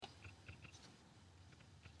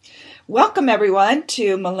Welcome, everyone,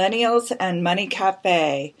 to Millennials and Money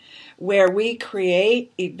Cafe, where we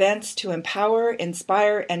create events to empower,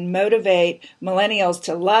 inspire, and motivate millennials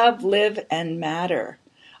to love, live, and matter.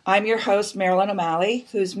 I'm your host, Marilyn O'Malley,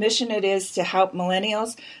 whose mission it is to help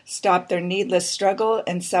millennials stop their needless struggle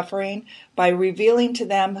and suffering by revealing to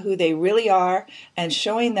them who they really are and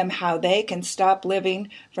showing them how they can stop living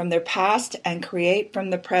from their past and create from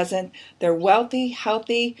the present their wealthy,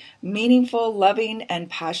 healthy, meaningful, loving, and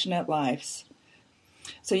passionate lives.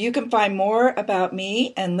 So you can find more about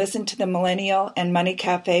me and listen to the Millennial and Money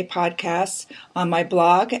Cafe podcasts on my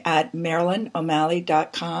blog at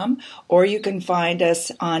marilynomalley.com, or you can find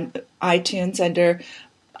us on iTunes under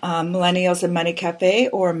Millennials and Money Cafe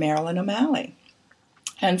or Marilyn O'Malley.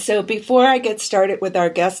 And so before I get started with our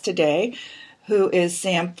guest today, who is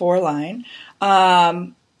Sam Forline,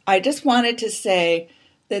 I just wanted to say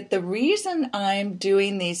that the reason I'm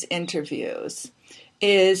doing these interviews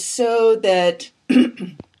is so that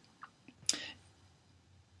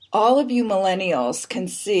all of you millennials can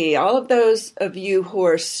see, all of those of you who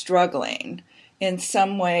are struggling in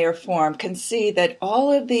some way or form can see that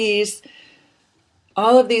all of these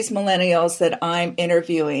millennials that I'm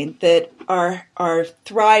interviewing that are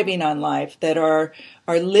thriving on life, that are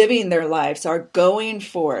living their lives, are going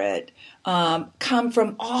for it, come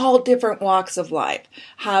from all different walks of life,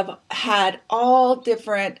 have had all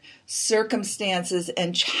different circumstances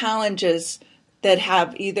and challenges that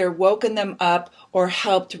have either woken them up or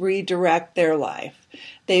helped redirect their life.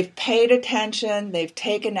 They've paid attention, they've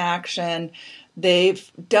taken action,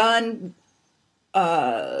 they've done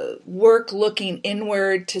work looking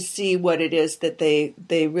inward to see what it is that they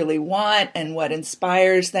really want and what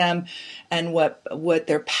inspires them and what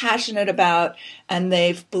they're passionate about, and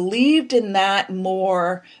they've believed in that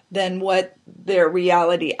more than what their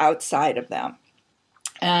reality outside of them.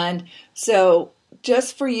 And so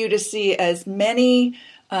just for you to see as many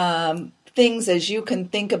things as you can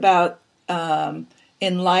think about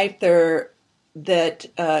in life that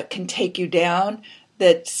can take you down,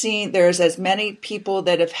 that there's as many people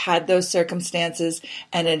that have had those circumstances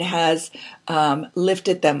and it has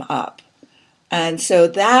lifted them up. And so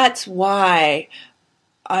that's why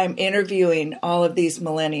I'm interviewing all of these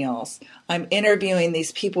millennials. I'm interviewing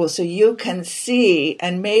these people so you can see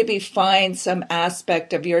and maybe find some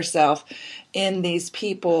aspect of yourself in these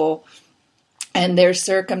people and their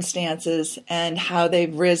circumstances and how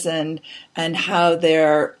they've risen and how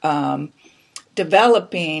they're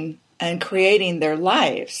developing and creating their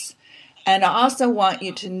lives. And I also want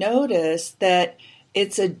you to notice that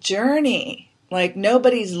it's a journey. Like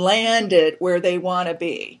nobody's landed where they want to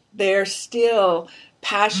be. They're still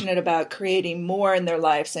passionate about creating more in their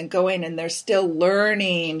lives and going, and they're still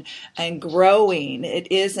learning and growing.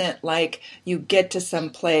 It isn't like you get to some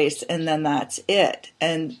place and then that's it.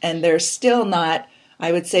 And they're still not,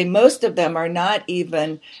 I would say most of them are not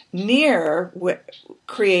even near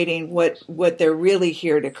creating what they're really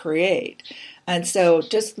here to create. And so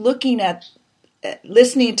just listening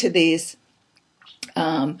to these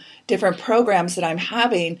different programs that I'm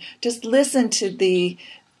having, just listen to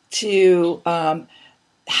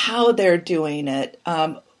how they're doing it,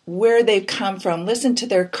 where they've come from. Listen to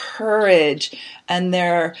their courage and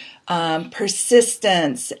their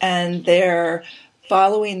persistence and their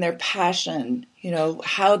following their passion. You know,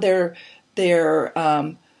 how they're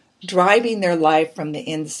driving their life from the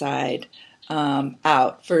inside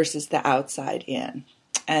out versus the outside in.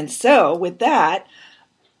 And so with that,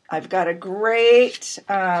 I've got a great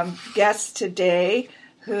guest today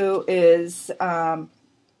who is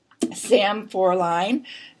Sam Forline.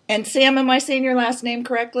 And Sam, am I saying your last name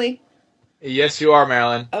correctly? Yes, you are,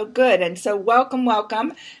 Marilyn. Oh, good. And so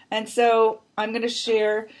welcome. And so I'm going to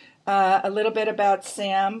share a little bit about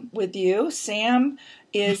Sam with you. Sam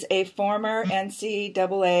is a former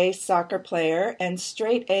NCAA soccer player and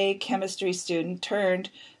straight A chemistry student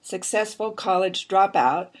turned successful college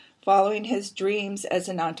dropout following his dreams as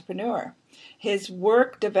an entrepreneur. His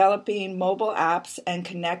work developing mobile apps and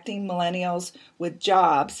connecting millennials with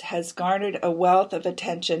jobs has garnered a wealth of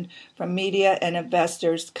attention from media and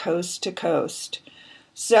investors coast to coast.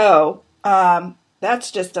 So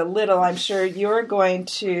that's just a little. I'm sure you're going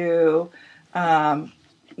to.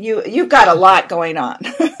 You've got a lot going on.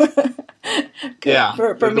 Yeah,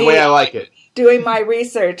 for the me, way I like it. Doing my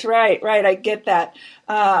research, right. I get that.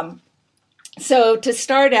 So to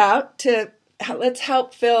start out, let's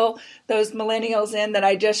help fill those millennials in that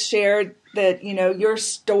I just shared. That, you know, your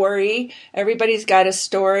story. Everybody's got a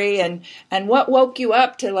story, and what woke you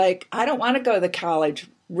up to, like, I don't want to go the college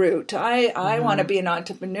route. I want to be an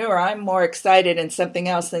entrepreneur. I'm more excited in something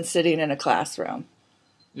else than sitting in a classroom.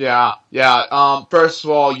 Yeah, yeah. First of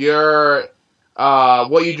all,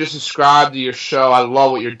 what you just described to your show. I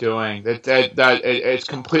love what you're doing. It's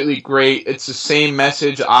completely great. It's the same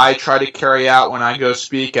message I try to carry out when I go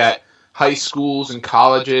speak at high schools and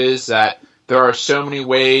colleges. That there are so many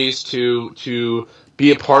ways to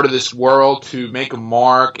be a part of this world, to make a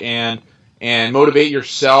mark, and motivate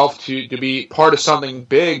yourself to be part of something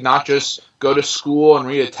big. Not just go to school and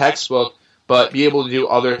read a textbook, but be able to do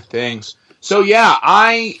other things. So yeah,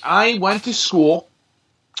 I went to school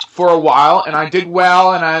for a while, and I did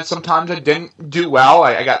well, and sometimes I didn't do well.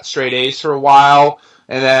 I got straight A's for a while,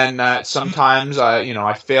 and then sometimes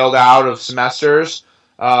I failed out of semesters.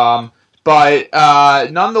 Um, but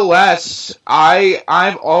nonetheless,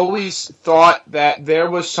 I've always thought that there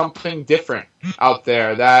was something different out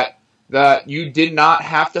there, that you did not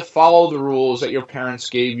have to follow the rules that your parents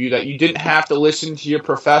gave you, that you didn't have to listen to your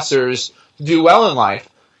professors to do well in life.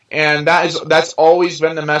 And that's always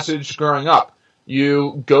been the message growing up.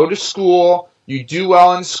 You go to school, you do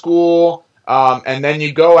well in school, and then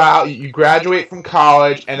you go out, you graduate from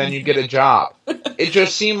college, and then you get a job. It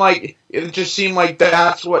just seemed like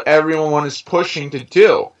that's what everyone is pushing to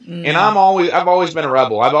do. And I've always been a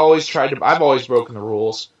rebel. I've always broken the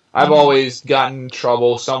rules. I've always gotten in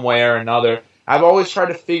trouble some way or another. I've always tried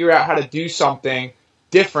to figure out how to do something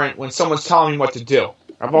different when someone's telling me what to do.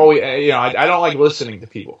 I've always, I don't like listening to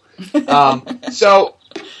people. So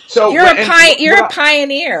you're a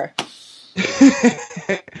pioneer.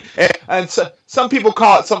 And so, some people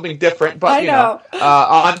call it something different, but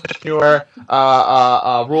entrepreneur,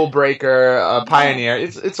 rule breaker, pioneer.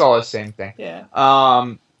 It's all the same thing. Yeah.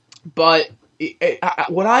 But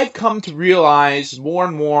what I've come to realize more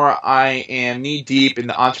and more, I am knee deep in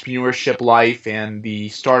the entrepreneurship life and the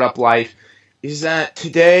startup life, is that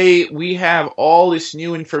today we have all this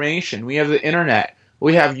new information. We have the internet,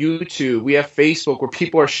 we have YouTube, we have Facebook, where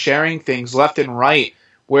people are sharing things left and right,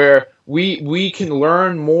 where we can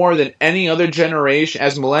learn more than any other generation.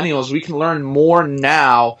 As millennials, we can learn more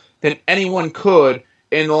now than anyone could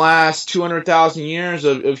in the last 200,000 years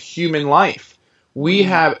of human life. We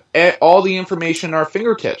have all the information at our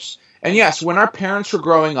fingertips. And yes, when our parents were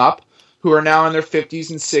growing up, who are now in their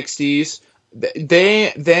 50s and 60s,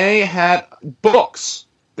 they had books.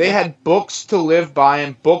 They had books to live by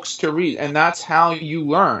and books to read, and that's how you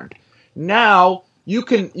learned. Now you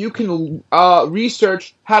can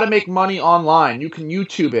research how to make money online. You can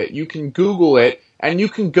YouTube it, you can Google it, and you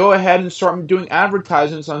can go ahead and start doing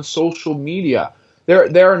advertisements on social media.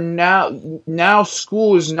 There are now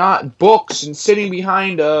school is not books and sitting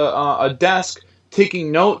behind a desk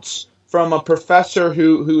taking notes from a professor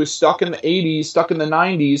who is stuck in the 80s, stuck in the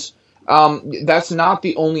 90s. That's not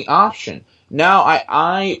the only option. Now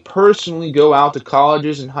I personally go out to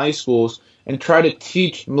colleges and high schools and try to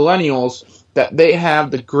teach millennials that they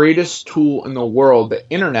have the greatest tool in the world, the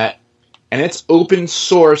internet, and it's open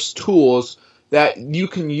source tools that you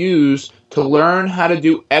can use to learn how to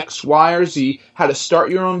do X, Y, or Z, how to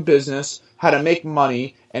start your own business, how to make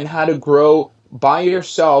money, and how to grow by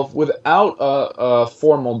yourself without a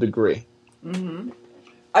formal degree. Mm-hmm.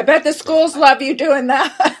 I bet the schools love you doing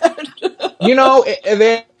that.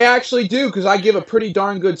 They actually do, because I give a pretty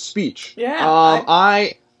darn good speech. Yeah.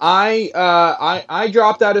 I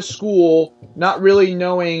dropped out of school not really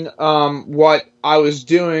knowing what I was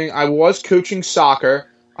doing. I was coaching soccer.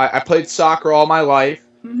 I played soccer all my life.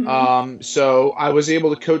 Mm-hmm. So I was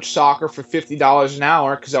able to coach soccer for $50 an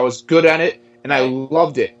hour because I was good at it and I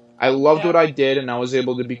loved it. I loved what I did and I was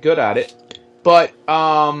able to be good at it. But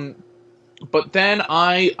then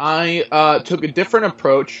I took a different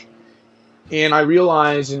approach, and I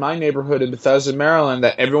realized in my neighborhood in Bethesda, Maryland,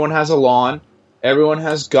 that everyone has a lawn, everyone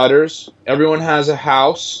has gutters, everyone has a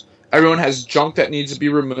house, everyone has junk that needs to be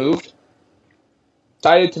removed.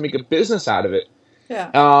 I decided to make a business out of it.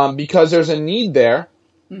 Yeah. Because there's a need there,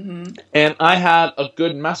 mm-hmm. and I had a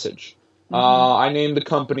good message. Mm-hmm. I named the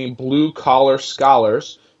company Blue Collar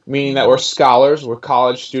Scholars, meaning that we're scholars, we're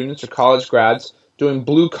college students or college grads doing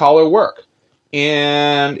blue collar work.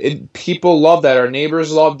 And people loved that. Our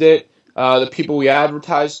neighbors loved it. The people we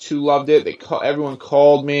advertised to loved it. Everyone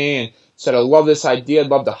called me and said, I love this idea. I'd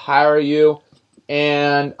love to hire you.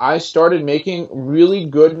 And I started making really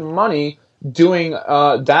good money doing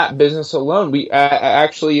that business alone. We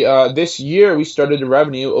actually this year we started a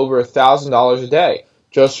revenue over $1,000 a day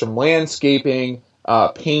just from landscaping,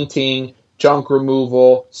 painting, junk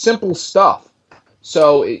removal, simple stuff.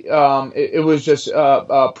 So it was just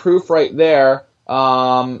proof right there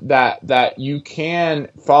that you can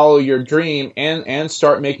follow your dream and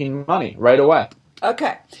start making money right away.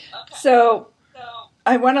 Okay. So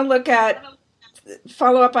I want to look at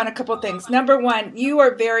follow up on a couple things. Number one, you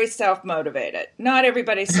are very self-motivated. Not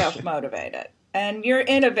everybody's self-motivated, and you're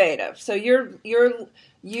innovative. So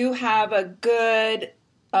you have a good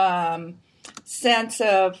sense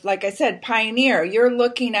of, like I said, pioneer. You're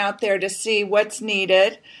looking out there to see what's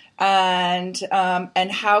needed, and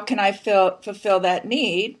how can I fulfill that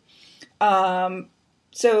need.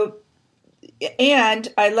 So. And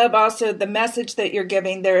I love also the message that you're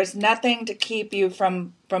giving. There is nothing to keep you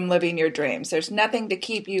from living your dreams. There's nothing to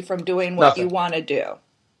keep you from doing what you want to do.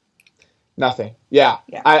 Nothing. Yeah.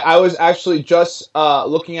 I was actually just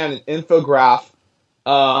looking at an infograph.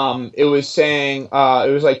 It was saying,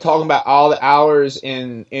 it was like talking about all the hours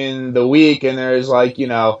in the week, and there's like, you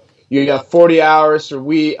got 40 hours for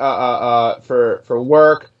for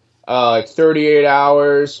work, like 38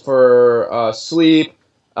 hours for sleep.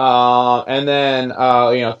 And then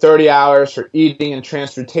 30 hours for eating and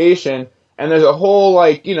transportation, and there's a whole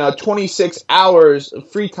 26 hours of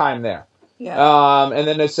free time there. Yeah. And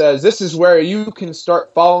then it says this is where you can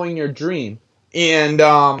start following your dream. And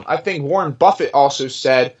I think Warren Buffett also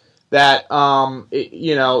said that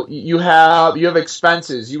you have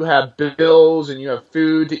expenses, you have bills, and you have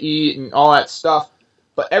food to eat and all that stuff.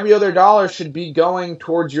 But every other dollar should be going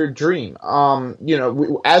towards your dream.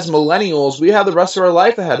 As millennials, we have the rest of our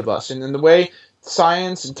life ahead of us. And in the way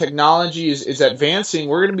science and technology is advancing,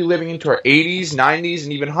 we're going to be living into our 80s, 90s,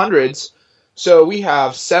 and even hundreds. So we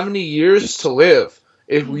have 70 years to live.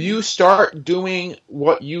 If you start doing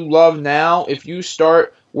what you love now, if you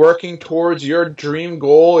start working towards your dream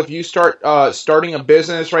goal, if you start starting a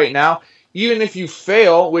business right now, even if you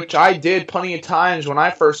fail, which I did plenty of times when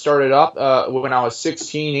I first started up, when I was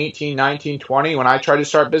 16, 18, 19, 20, when I tried to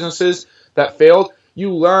start businesses that failed,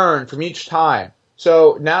 you learn from each time.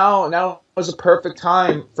 So now is a perfect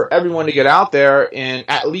time for everyone to get out there and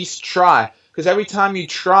at least try. Because every time you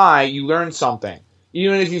try, you learn something.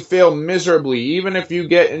 Even if you fail miserably, even if you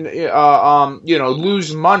get,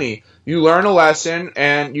 lose money, you learn a lesson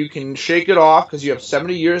and you can shake it off because you have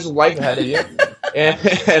 70 years of life ahead of you.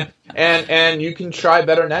 And you can try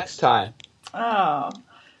better next time. Oh,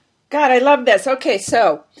 God, I love this. Okay,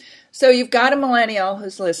 so you've got a millennial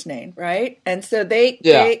who's listening, right? And so they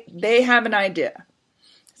have an idea.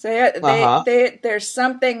 So there's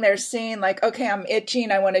something they're seeing, like, okay, I'm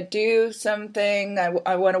itching. I want to do something.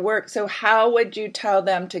 I want to work. So how would you tell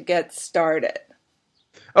them to get started?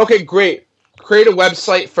 Okay, great. Create a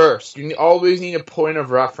website first. You always need a point of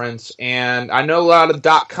reference. And I know a lot of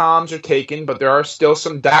 .coms are taken, but there are still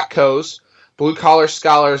some .cos.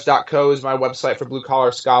 BlueCollarScholars.co is my website for Blue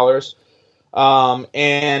Collar Scholars.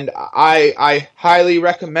 And I highly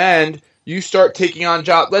recommend you start taking on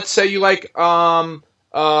jobs. Let's say you like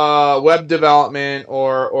web development,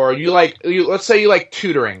 or let's say you like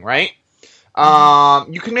tutoring, right?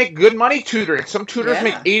 You can make good money tutoring. Some tutors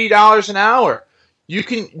make $80 an hour. You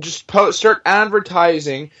can just start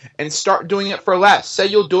advertising and start doing it for less. Say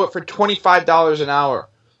you'll do it for $25 an hour.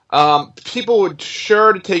 People would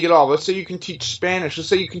sure to take it all. Let's say you can teach Spanish. Let's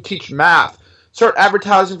say you can teach math. Start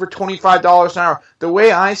advertising for $25 an hour. The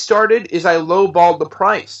way I started is I lowballed the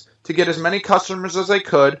price to get as many customers as I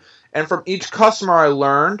could. And from each customer I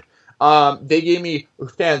learned, they gave me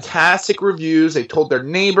fantastic reviews. They told their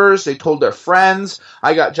neighbors. They told their friends.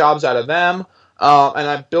 I got jobs out of them. And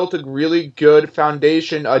I built a really good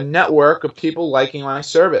foundation, a network of people liking my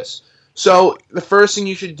service. So the first thing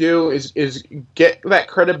you should do is get that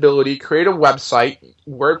credibility, create a website.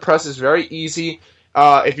 WordPress is very easy.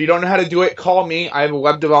 If you don't know how to do it, call me. I have a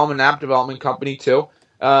web development, app development company too.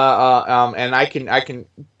 And I can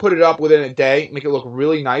put it up within a day, make it look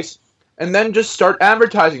really nice. And then just start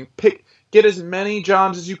advertising. Get as many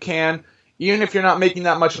jobs as you can, even if you're not making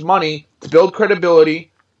that much money, to build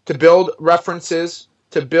credibility, to build references,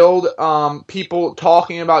 to build people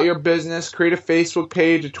talking about your business. Create a Facebook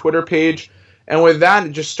page, a Twitter page, and with that,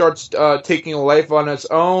 it just starts taking a life on its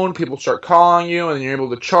own. People start calling you, and you're able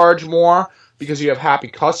to charge more because you have happy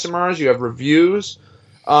customers, you have reviews.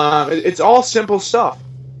 It's all simple stuff.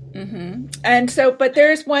 Mm-hmm. And so, but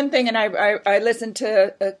there's one thing, and I listened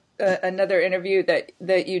to another interview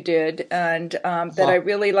that you did, and that I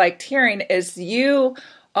really liked hearing, is you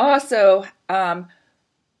also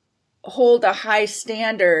hold a high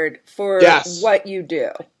standard for what you do,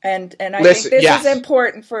 and I think this is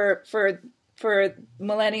important for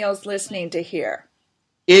millennials listening to hear.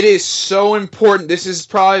 It is so important. This is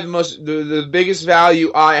probably the biggest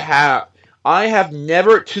value I have. I have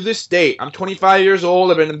never, to this date, I'm 25 years old,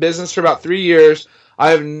 I've been in business for about 3 years, I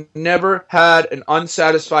have never had an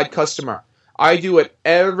unsatisfied customer. I do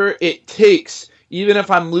whatever it takes, even if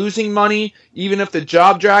I'm losing money, even if the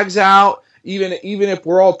job drags out, even if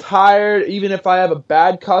we're all tired, even if I have a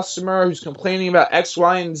bad customer who's complaining about X,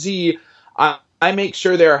 Y, and Z, I make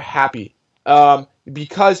sure they're happy.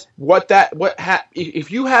 Because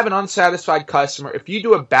if you have an unsatisfied customer, if you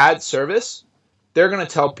do a bad service, they're gonna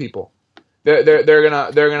tell people. They're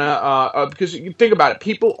gonna because you think about it,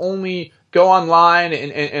 people only go online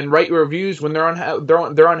and write reviews when they're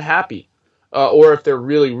unhappy, or if they're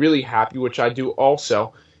really really happy, which I do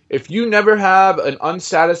also. If you never have an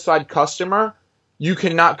unsatisfied customer, you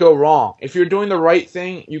cannot go wrong. If you're doing the right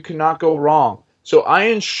thing, you cannot go wrong. So I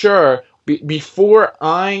ensure before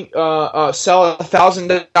I sell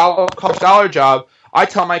 $1,000 job, I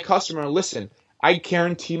tell my customer, listen, I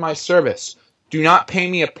guarantee my service. Do not pay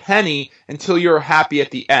me a penny until you're happy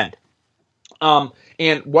at the end.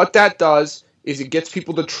 And what that does is it gets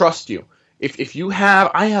people to trust you.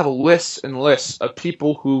 I have lists and lists of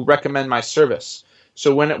people who recommend my service.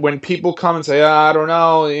 So when people come and say, I don't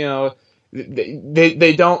know,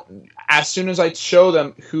 they don't. As soon as I show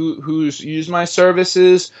them who's used my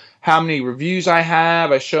services, how many reviews I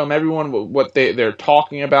have, I show them everyone what they're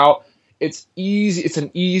talking about. It's easy. It's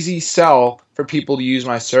an easy sell for people to use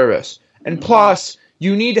my service. And plus,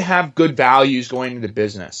 you need to have good values going into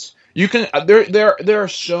business. You can there are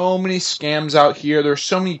so many scams out here. There are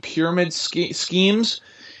so many pyramid schemes,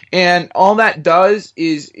 and all that does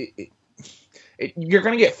is you're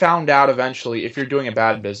going to get found out eventually if you're doing a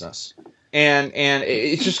bad business, and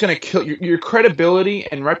it's just going to kill your credibility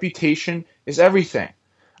and reputation is everything.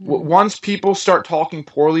 Once people start talking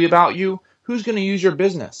poorly about you, who's going to use your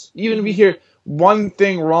business? Even if you hear one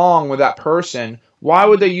thing wrong with that person, why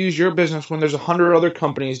would they use your business when there's 100 other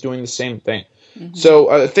companies doing the same thing? Mm-hmm.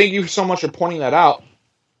 So thank you so much for pointing that out.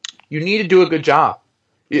 You need to do a good job.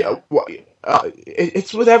 Yeah.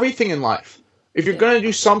 It's with everything in life. If you're going to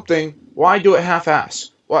do something, why do it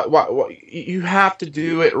half-ass? You have to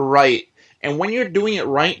do it right. And when you're doing it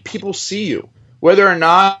right, people see you. Whether or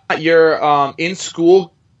not you're in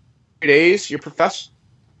school days, your professor,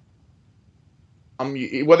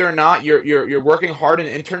 whether or not you're working hard in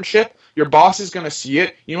an internship, your boss is going to see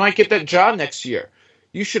it. You might get that job next year.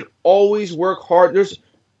 You should always work hard.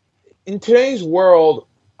 In today's world,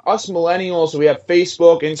 us millennials, we have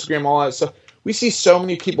Facebook, Instagram, all that stuff. We see so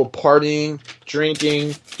many people partying,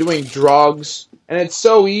 drinking, doing drugs, and it's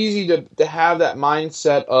so easy to have that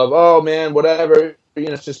mindset of, oh man, whatever,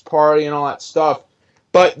 it's just party and all that stuff.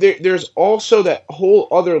 But there's also that whole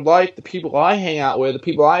other life, the people I hang out with, the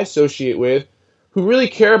people I associate with, who really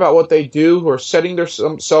care about what they do, who are setting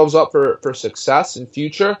themselves up for success in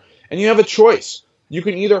future. And you have a choice. You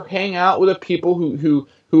can either hang out with the people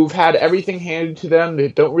who've had everything handed to them. They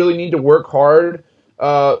don't really need to work hard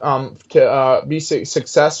to be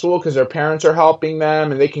successful because their parents are helping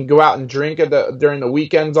them, and they can go out and drink during the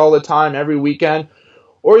weekends all the time, every weekend.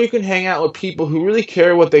 Or you can hang out with people who really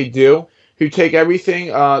care what they do, who take everything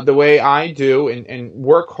the way I do and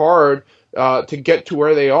work hard to get to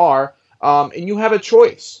where they are. And you have a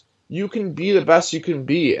choice. You can be the best you can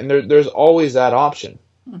be, and there's always that option.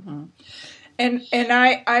 Mm-hmm. And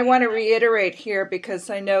I want to reiterate here because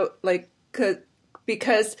I know,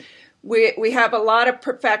 because we have a lot of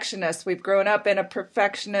perfectionists. We've grown up in a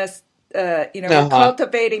perfectionist, we're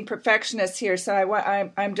cultivating perfectionists here. So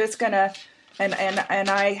I'm just gonna, and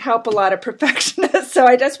I help a lot of perfectionists. So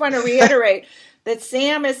I just want to reiterate that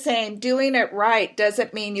Sam is saying doing it right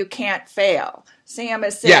doesn't mean you can't fail. Sam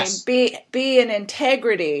is saying be in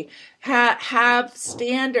integrity, have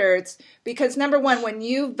standards, because number one, when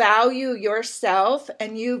you value yourself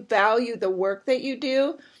and you value the work that you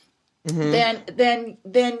do,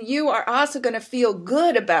 then you are also going to feel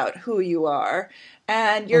good about who you are,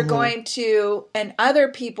 and you're going to, and other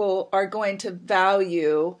people are going to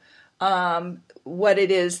value what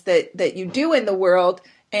it is that you do in the world,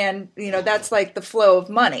 and that's like the flow of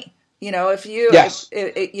money. If you,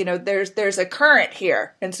 there's a current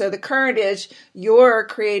here. And so the current is you're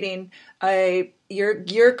creating a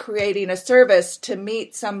service to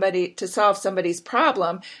meet somebody, to solve somebody's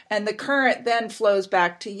problem. And the current then flows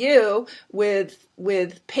back to you with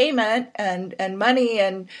payment and money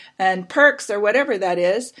and perks or whatever that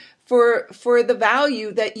is for the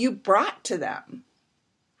value that you brought to them.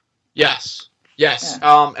 Yes. Yes,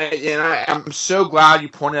 yeah. And I'm so glad you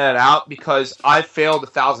pointed that out because I failed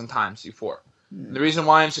 1,000 times before. The reason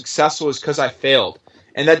why I'm successful is because I failed.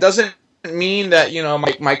 And that doesn't mean that,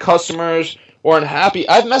 my customers weren't happy.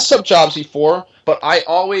 I've messed up jobs before, but I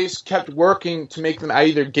always kept working to make them, I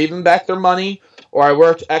either gave them back their money or I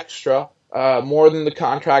worked extra, more than the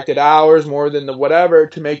contracted hours, more than the whatever,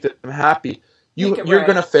 to make them happy. You're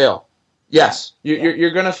going to fail. Yes,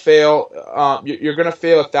 you're going to fail. You're going to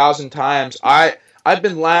fail 1,000 times. I I've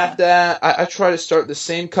been laughed at. I tried to start the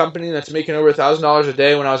same company that's making over $1,000 a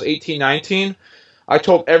day when I was 18, 19. I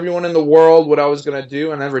told everyone in the world what I was going to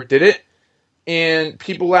do. I never did it. And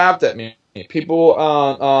people laughed at me. People,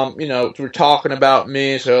 were talking about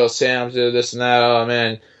me. So, Sam's this and that. Oh,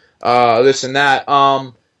 man, this and that.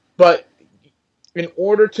 But in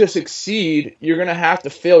order to succeed, you're going to have to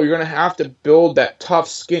fail. You're going to have to build that tough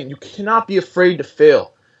skin. You cannot be afraid to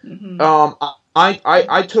fail. Mm-hmm.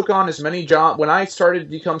 I took on as many jobs when I started to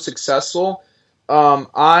become successful.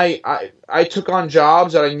 I took on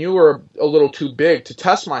jobs that I knew were a little too big to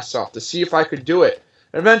test myself to see if I could do it.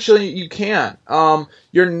 And eventually, you can.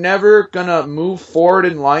 You're never gonna move forward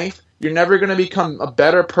in life. You're never gonna become a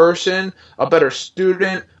better person, a better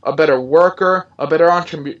student, a better worker, a better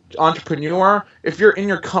entrepreneur if you're in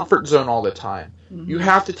your comfort zone all the time. Mm-hmm. You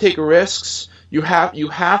have to take risks. You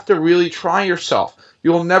have to really try yourself.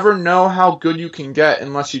 You'll never know how good you can get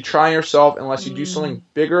unless you try yourself, unless you do something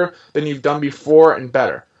bigger than you've done before and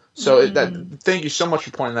better. So thank you so much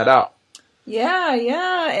for pointing that out.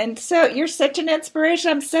 Yeah. And so you're such an inspiration.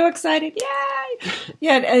 I'm so excited. Yay!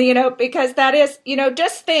 Yeah, because that is,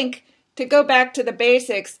 just think, to go back to the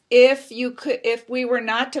basics, if we were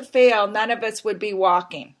not to fail, none of us would be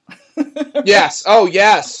walking. Yes. Oh,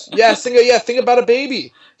 yes. Yes. Think about a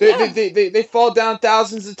baby. They fall down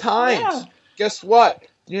thousands of times. Yeah. Guess what?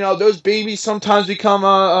 Those babies sometimes become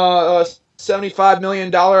a $75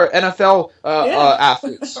 million NFL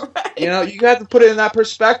athletes. Right. You have to put it in that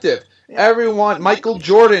perspective. Yeah. Michael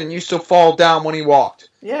Jordan used to fall down when he walked.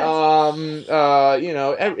 Yes.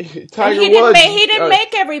 Tiger Woods. He didn't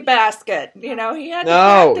make every basket. He had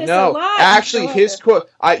to practice a lot. Actually, his quote.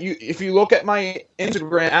 If you look at my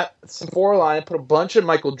Instagram at Symphoraline, I put a bunch of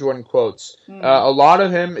Michael Jordan quotes. Mm-hmm. A lot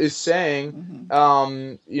of him is saying,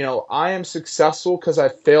 I am successful because I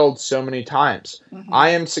failed so many times. Mm-hmm. I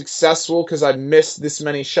am successful because I missed this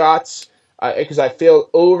many shots. Because I failed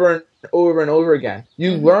over and over and over again.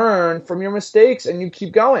 You learn from your mistakes and you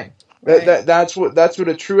keep going. Right. That's what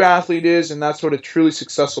a true athlete is, and that's what a truly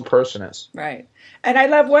successful person is. Right. And I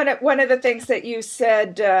love one of the things that you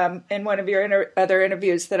said in one of your other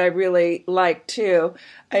interviews that I really like too,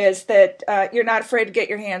 is that you're not afraid to get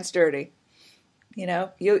your hands dirty. You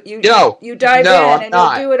dive in and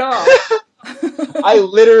you'll do it all. I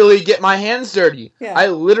literally get my hands dirty. Yeah. I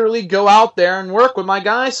literally go out there and work with my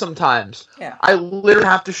guys sometimes. Yeah. I literally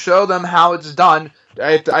have to show them how it's done.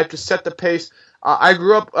 I have to set the pace. I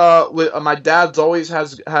grew up with my dad's always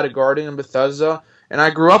had a garden in Bethesda, and I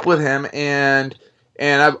grew up with him, and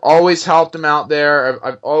I've always helped him out there.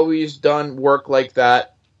 I've always done work like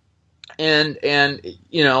that, and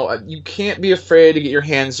you can't be afraid to get your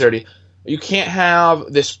hands dirty. You can't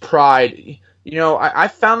have this pride. I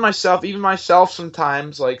found myself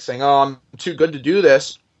sometimes like saying, "Oh, I'm too good to do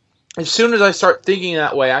this." As soon as I start thinking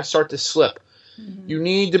that way, I start to slip. Mm-hmm. You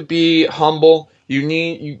need to be humble. You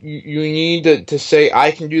need to say,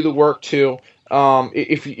 "I can do the work too."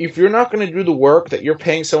 If you're not going to do the work that you're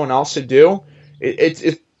paying someone else to do,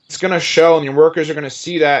 it's going to show, and your workers are going to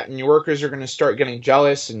see that, and your workers are going to start getting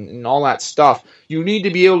jealous and all that stuff. You need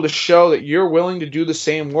to be able to show that you're willing to do the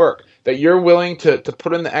same work, that you're willing to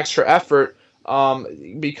put in the extra effort.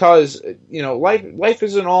 Because life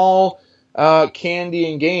isn't all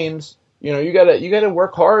candy and games. You gotta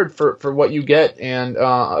work hard for what you get, and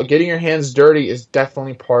getting your hands dirty is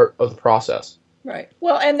definitely part of the process. Right.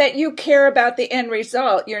 Well, and that you care about the end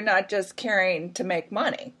result. You're not just caring to make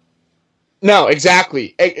money. No,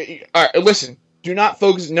 exactly. All right, listen. Do not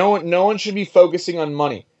focus. No one should be focusing on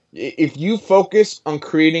money. If you focus on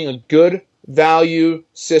creating a good value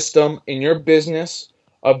system in your business,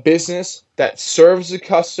 a business that serves the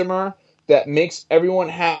customer, that makes everyone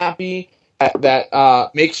happy,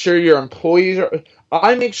 that makes sure your employees are.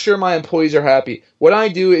 I make sure my employees are happy. What I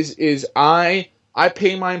do is I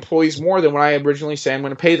pay my employees more than what I originally say I'm going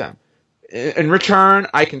to pay them. In return,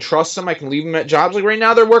 I can trust them. I can leave them at jobs. Like right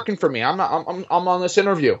now, they're working for me. I'm on this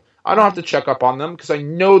interview. I don't have to check up on them because I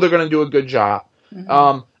know they're going to do a good job.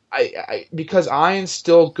 Mm-hmm. Because I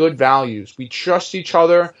instill good values. We trust each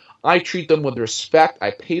other. I treat them with respect.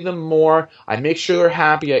 I pay them more. I make sure they're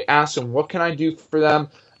happy. I ask them, what can I do for them?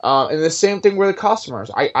 And the same thing with the customers.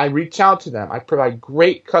 I reach out to them. I provide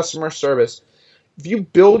great customer service. If you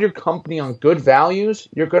build your company on good values,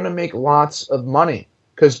 you're going to make lots of money.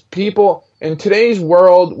 Because people, in today's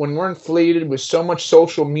world, when we're inflated with so much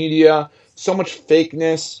social media, so much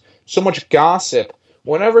fakeness, so much gossip,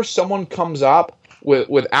 whenever someone comes up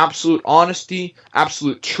with absolute honesty,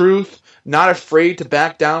 absolute truth, not afraid to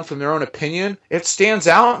back down from their own opinion, it stands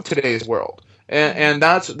out in today's world. And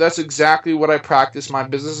that's exactly what I practice my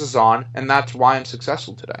businesses on, and that's why I'm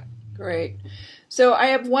successful today. Great. So I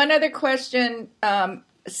have one other question, kind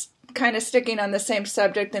of sticking on the same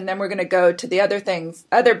subject, and then we're going to go to the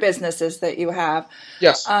other businesses that you have.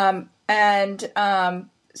 Yes.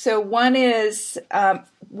 So one is,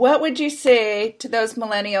 what would you say to those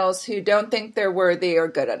millennials who don't think they're worthy or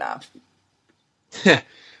good enough?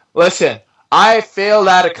 Listen, I failed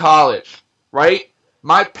out of college, right?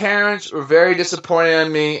 My parents were very disappointed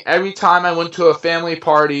in me. Every time I went to a family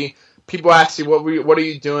party, people asked me, what are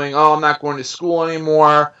you doing? Oh, I'm not going to school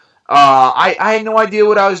anymore. I had no idea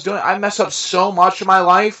what I was doing. I messed up so much in my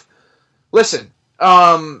life. Listen,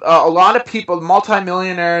 a lot of people,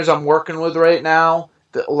 multimillionaires I'm working with right now,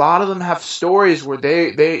 a lot of them have stories where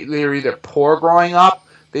they're either poor growing up,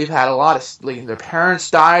 they've had a lot of, their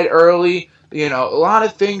parents died early, a lot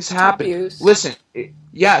of things happen. Abuse. Listen,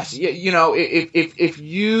 yes,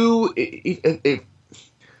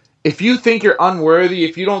 if you think you're unworthy,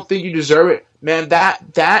 if you don't think you deserve it, man,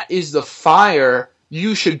 that is the fire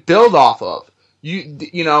you should build off of.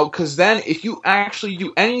 Because then if you actually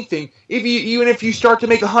do anything, even if you start to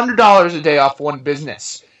make $100 a day off one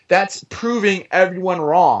business, that's proving everyone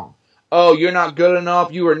wrong. Oh, you're not good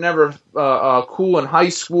enough. You were never cool in high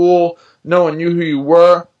school. No one knew who you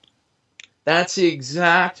were. That's the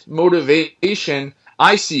exact motivation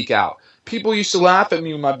I seek out. People used to laugh at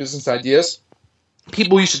me with my business ideas.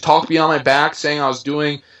 People used to talk behind my back saying I was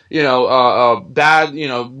doing, bad,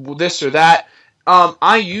 this or that.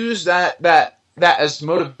 I use that as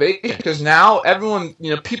motivation because now everyone,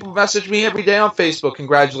 people message me every day on Facebook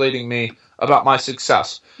congratulating me about my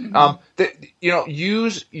success. Mm-hmm.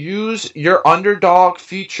 Use your underdog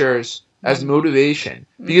features as motivation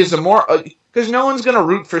because because no one's going to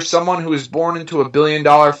root for someone who is born into $1 billion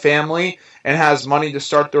family and has money to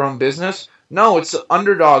start their own business. No, it's the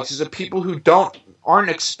underdogs. It's the people who aren't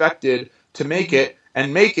expected to make it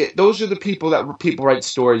and make it. Those are the people that people write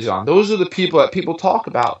stories on. Those are the people that people talk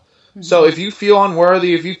about. Mm-hmm. So if you feel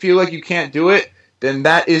unworthy, if you feel like you can't do it, then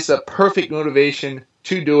that is the perfect motivation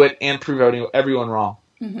to do it and prove everyone wrong.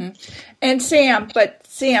 Mm-hmm. And Sam,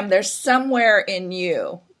 there's somewhere in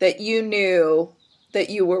you that you knew that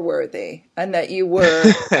you were worthy and that you were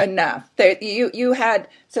enough. That you had,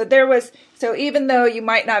 so even though you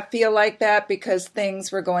might not feel like that because things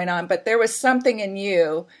were going on, but there was something in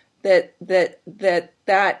you that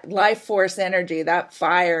life force energy, that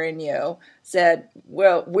fire in you said,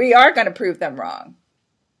 well, we are going to prove them wrong.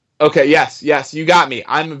 Okay, yes, you got me.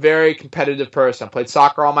 I'm a very competitive person. I played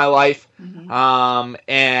soccer all my life. Mm-hmm.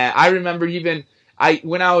 And I remember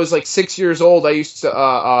when I was like 6 years old, I used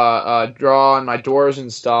to draw on my doors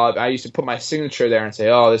and stuff. I used to put my signature there and say,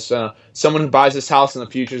 "Oh, this someone who buys this house in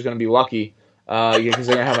the future is going to be lucky because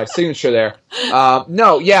they're going to have my signature there." I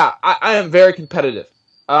am very competitive.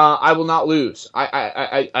 I will not lose.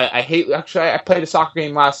 I hate. Actually, I played a soccer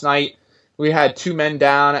game last night. We had 2 men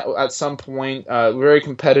down at some point. Very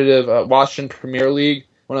competitive. Washington Premier League,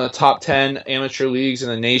 one of the top 10 amateur leagues in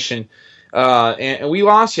the nation, and we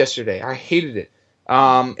lost yesterday. I hated it.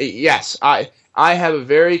 Yes, I have a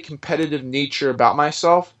very competitive nature about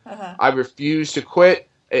myself. Uh-huh. I refuse to quit.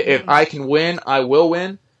 If I can win, I will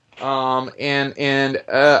win. I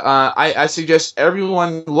suggest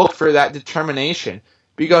everyone look for that determination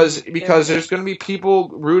because there's going to be people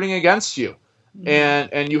rooting against you,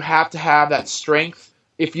 and you have to have that strength.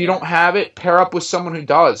 If you don't have it, pair up with someone who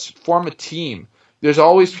does. Form a team. There's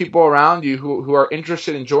always people around you who are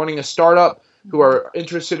interested in joining a startup, who are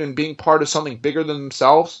interested in being part of something bigger than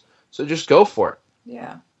themselves. So just go for it.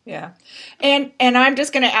 Yeah. And I'm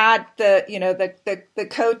just going to add the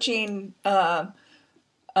coaching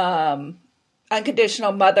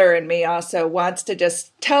unconditional mother in me also wants to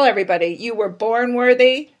just tell everybody you were born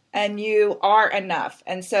worthy and you are enough.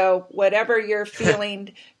 And so whatever you're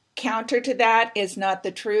feeling counter to that is not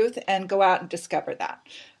the truth, and go out and discover that.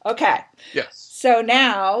 Okay. Yes. So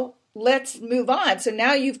now let's move on. So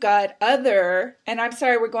now you've got and I'm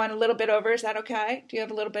sorry, we're going a little bit over. Is that okay? Do you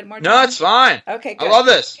have a little bit more time? No, it's fine. Okay, good. I love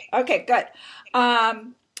this. Okay, good.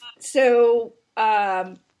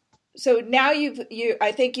 So now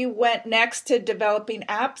I think you went next to developing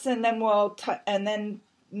apps, and then and then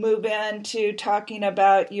move into talking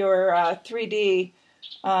about your 3D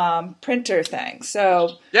printer thing.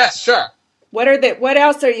 So yes, sure. What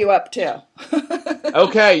else are you up to?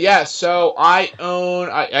 Okay, yeah. So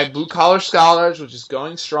I Blue Collar Scholars, which is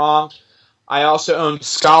going strong. I also own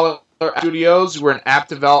Scholar Studios. We're an app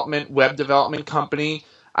development, web development company.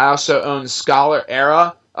 I also own Scholar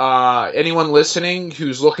Era. Anyone listening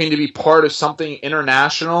who's looking to be part of something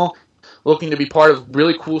international, looking to be part of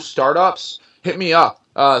really cool startups, hit me up.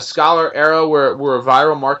 Scholar Era, we're a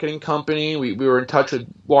viral marketing company. We were in touch with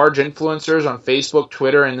large influencers on Facebook,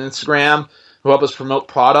 Twitter, and Instagram. who help us promote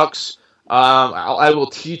products. I will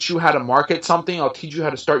teach you how to market something. I'll teach you how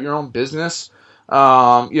to start your own business.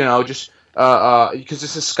 Just because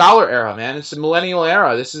it's a scholar era, man. It's a millennial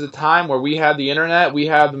era. This is a time where we have the internet. We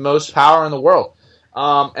have the most power in the world.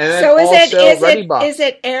 And then So ReadyBox. is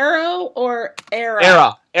it Arrow or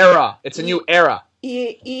Era? Era. It's a new era.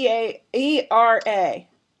 ERA.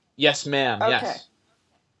 Yes, ma'am. Okay. Yes.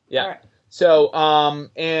 Yeah. All right. So,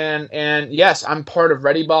 and yes, I'm part of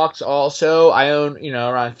ReadyBox also. I own,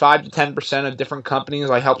 around 5 to 10% of different companies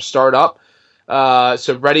I help start up.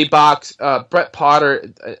 So ReadyBox, Brett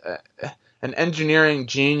Potter, an engineering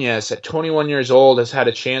genius at 21 years old, has had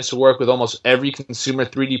a chance to work with almost every consumer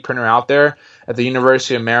 3D printer out there at the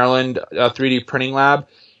University of Maryland 3D printing lab.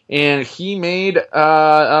 And he made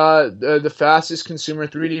the fastest consumer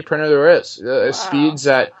 3D printer there is. Wow. Speeds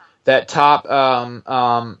that top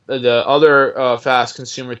the other fast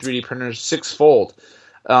consumer 3D printers sixfold.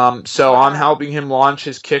 So I'm helping him launch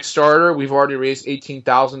his Kickstarter. We've already raised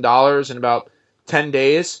 $18,000 in about 10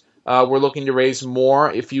 days. We're looking to raise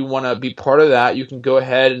more. If you want to be part of that, you can go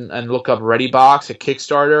ahead and look up ReadyBox at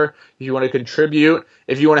Kickstarter. If you want to contribute,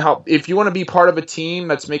 if you want to help, if you want to be part of a team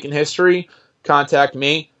that's making history, contact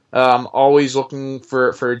me. I'm always looking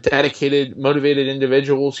for dedicated, motivated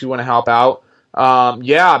individuals who want to help out.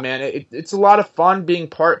 Yeah, man, it's a lot of fun being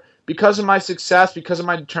part, because of my success, because of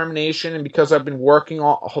my determination, and because I've been working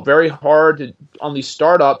very hard on these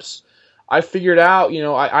startups. I figured out,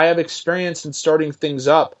 I have experience in starting things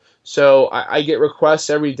up, so I get requests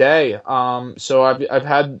every day. So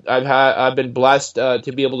I've been blessed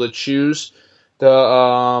to be able to choose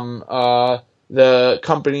the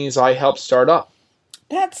companies I help start up.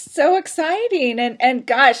 That's so exciting, and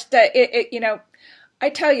gosh, I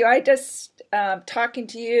tell you, I just talking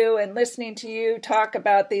to you and listening to you talk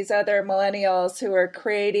about these other millennials who are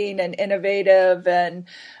creating and innovative and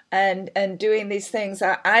doing these things.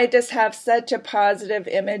 I just have such a positive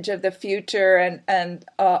image of the future and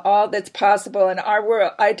all that's possible in our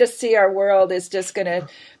world. I just see our world is just going to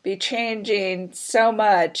be changing so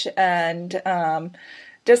much, and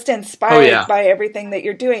just inspired by everything that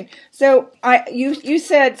you're doing. So you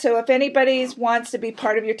said, so if anybody wants to be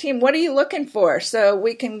part of your team, what are you looking for? So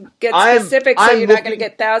we can get specific, so you're not going to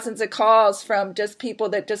get thousands of calls from just people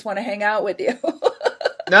that just want to hang out with you.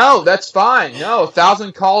 No, that's fine. No,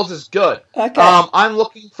 1,000 calls is good. Okay. I'm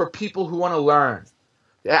looking for people who want to learn.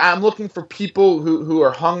 I'm looking for people who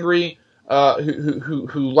are hungry,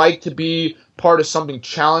 who like to be part of something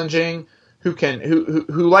challenging, who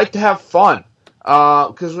like to have fun.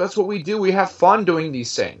 Because that's what we do. We have fun doing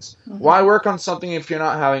these things. Mm-hmm. Why work on something if you're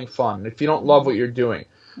not having fun, if you don't love what you're doing?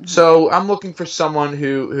 Mm-hmm. So I'm looking for someone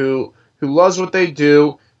who loves what they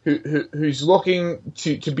do, who's looking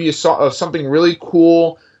to be something really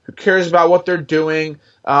cool, who cares about what they're doing.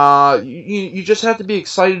 You just have to be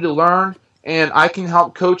excited to learn, and I can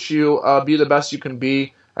help coach you be the best you can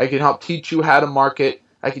be. I can help teach you how to market.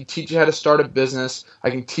 I can teach you how to start a business. I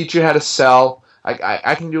can teach you how to sell.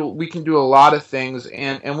 We can do a lot of things,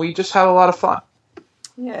 and we just have a lot of fun.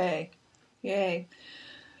 Yay.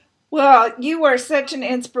 Well, you are such an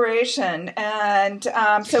inspiration, and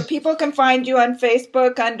so people can find you on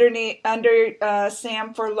Facebook under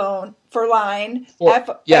Sam Forline,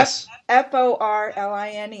 yes,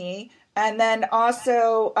 Forline, and then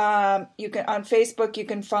also you can on Facebook you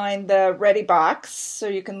can find the ReadyBox, so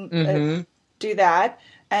you can do that.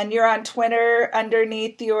 And you're on Twitter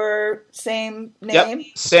underneath your same name? Yep,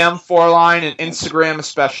 Sam Forline, and Instagram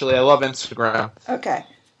especially. I love Instagram. Okay,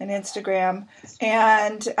 and Instagram.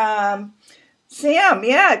 And Sam,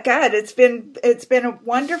 yeah, God, it's been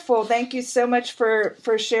wonderful. Thank you so much for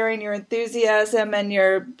sharing your enthusiasm and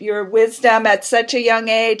your wisdom at such a young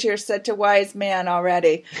age. You're such a wise man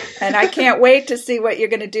already. And I can't wait to see what you're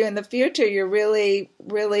going to do in the future. You're really,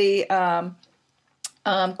 really...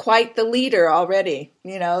 quite the leader already,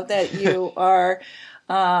 that you are.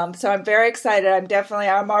 So I'm very excited.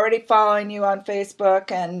 I'm already following you on Facebook,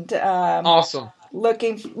 and awesome.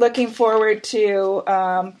 Looking forward to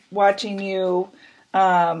watching you,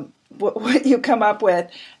 what you come up with,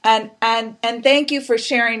 and thank you for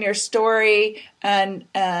sharing your story, and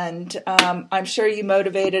I'm sure you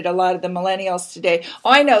motivated a lot of the millennials today. Oh,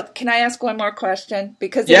 I know. Can I ask one more question?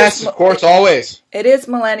 Because yes, of course, always. It is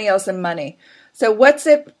millennials and money. So what's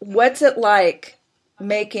it like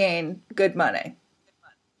making good money?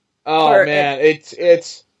 Oh man, it's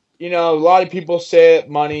a lot of people say that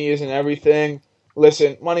money isn't everything.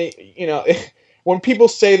 Listen, money, when people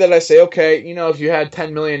say that, I say, okay, if you had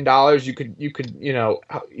 $10 million,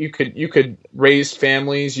 you could raise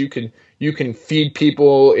families, you can feed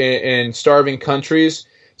people in starving countries.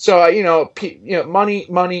 So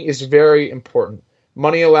money is very important.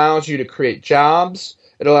 Money allows you to create jobs.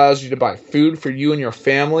 It allows you to buy food for you and your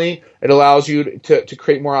family. It allows you to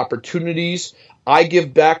create more opportunities. I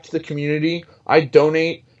give back to the community. I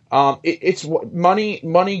donate. It's money.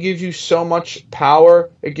 Money gives you so much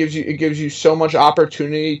power. It gives you so much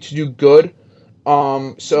opportunity to do good.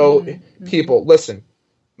 So Mm-hmm. Mm-hmm. people, listen.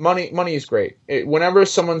 Money is great. Whenever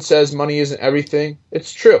someone says money isn't everything,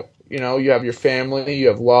 it's true. You have your family, you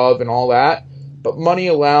have love, and all that. But money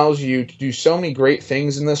allows you to do so many great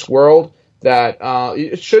things in this world that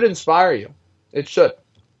it should inspire you. It should.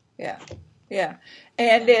 Yeah, yeah,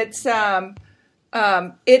 and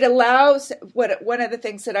it allows one of the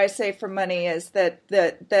things that I say for money is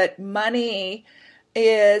that money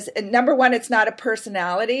is number one, it's not a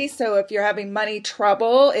personality. So if you're having money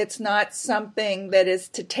trouble, it's not something that is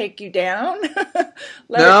to take you down.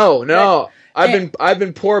 Let it No, let no. I've eh,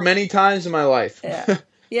 been poor many times in my life. yeah.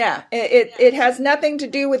 Yeah, it has nothing to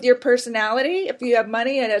do with your personality. If you have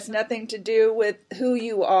money, it has nothing to do with who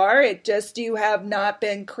you are. It just you have not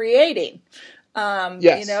been creating.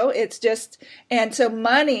 Yes. It's just, and so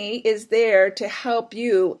money is there to help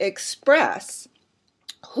you express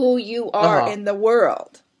who you Uh are huh. in the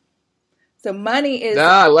world. So money is,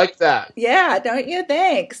 Nah, I like that. yeah, don't you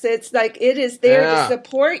think? So it's like it is there to Yeah.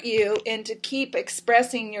 support you and to keep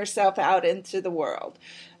expressing yourself out into the world.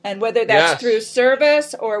 And whether that's through Yes.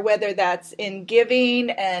 service or whether that's in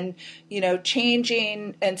giving and,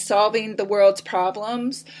 changing and solving the world's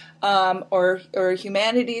problems, or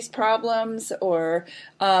humanity's problems, or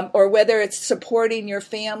whether it's supporting your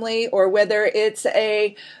family, or whether it's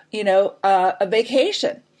a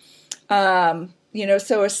vacation,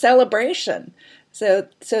 so a celebration. So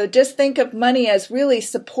just think of money as really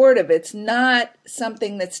supportive. It's not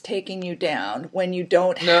something that's taking you down when you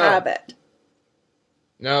don't have No. it.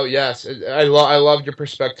 No. Yes. I loved your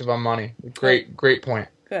perspective on money. Good, Great point.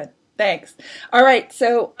 good. Thanks. All right.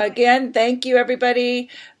 So again, thank you everybody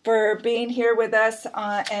for being here with us,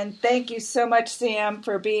 and thank you so much, Sam,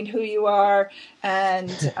 for being who you are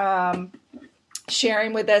and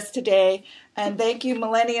sharing with us today. And thank you,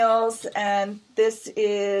 millennials. And this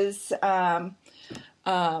is.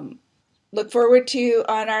 Look forward to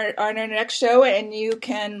on our next show, and you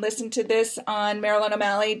can listen to this on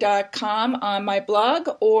MarilynO'Malley.com on my blog,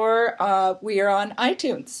 or we are on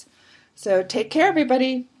iTunes. So take care,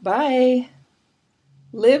 everybody. Bye.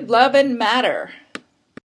 Live, love, and matter.